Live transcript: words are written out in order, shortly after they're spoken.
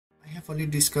have already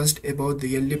discussed about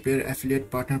the LD Player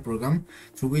Affiliate Partner Program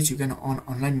through which you can earn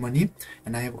online money,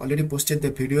 and I have already posted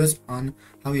the videos on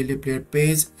how LD Player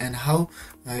pays and how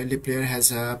LD Player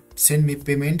has sent me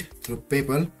payment through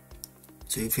PayPal.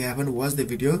 So if you haven't watched the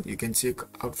video, you can check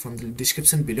out from the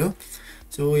description below.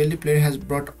 So LD Player has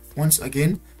brought once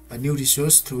again a new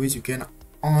resource through which you can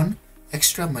earn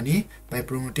extra money by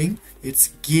promoting its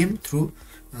game through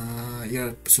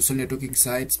your social networking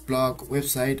sites, blog,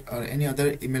 website, or any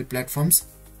other email platforms.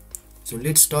 So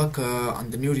let's talk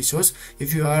on the new resource.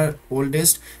 If you are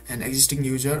oldest and existing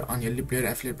user on LD Player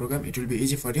Affiliate Program, it will be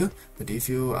easy for you. But if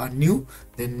you are new,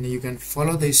 then you can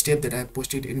follow the step that I have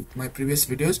posted in my previous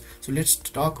videos. So let's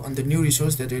talk on the new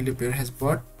resource that LD Player has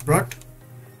brought.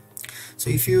 So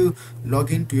if you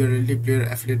log into your LD Player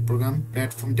Affiliate Program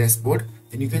platform dashboard,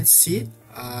 then you can see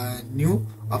a new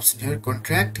option here,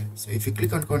 contract. So if you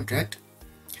click on contract,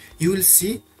 you will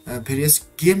see various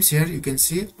games here. You can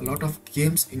see a lot of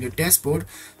games in your dashboard.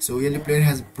 So LD Player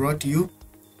has brought you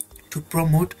to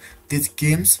promote these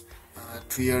games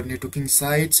to your networking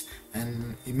sites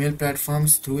and email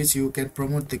platforms through which you can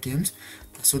promote the games,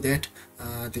 so that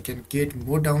they can get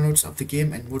more downloads of the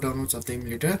game and more downloads of the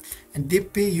emulator, and they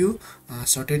pay you a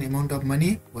certain amount of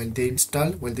money while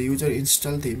the user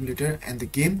install the emulator and the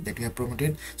game that we have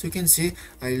promoted. So you can see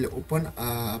I'll open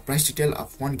a price detail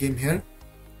of one game here.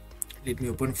 Let me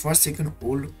open first, second,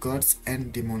 old gods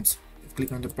and demons.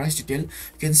 Click on the price detail,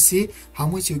 you can see how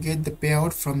much you get the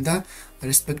payout from the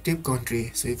respective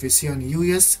country. So if you see on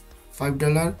US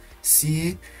 $5,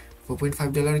 CA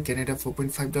 $4.5, Canada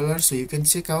 $4.5. so you can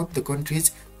check out the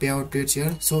country's payout rates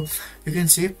here. So you can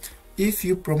see if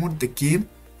you promote the game,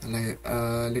 like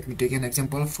let me take an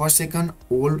example, for second,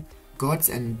 old gods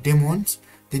and demons,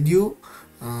 then you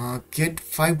get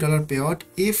 $5 payout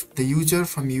if the user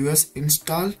from US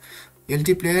install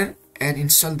LD Player and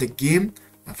install the game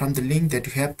from the link that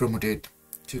you have promoted.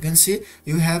 So you can see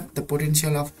you have the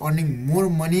potential of earning more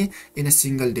money in a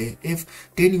single day. If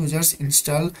 10 users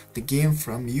install the game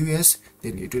from US,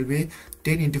 then it will be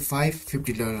 10 into 5,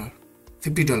 $50.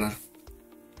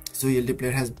 So LD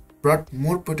Player has brought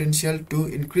more potential to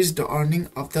increase the earning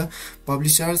of the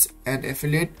publishers and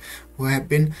affiliate who have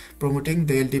been promoting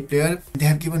the LD Player. They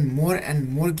have given more and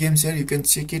more games here. You can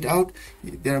check it out.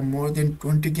 There are more than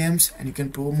 20 games and you can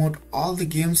promote all the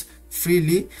games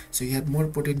freely. So you have more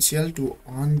potential to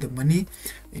earn the money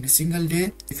in a single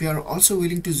day. If you are also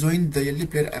willing to join the LD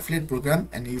Player Affiliate Program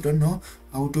and you don't know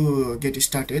how to get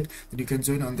started, then you can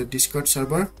join on the Discord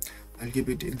server. I'll give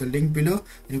it in the link below.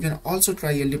 And you can also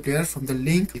try LD Player from the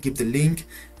link. I'll give the link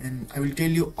and I will tell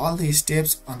you all the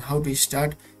steps on how to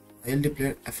start LD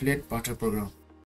Player Affiliate Partner Program.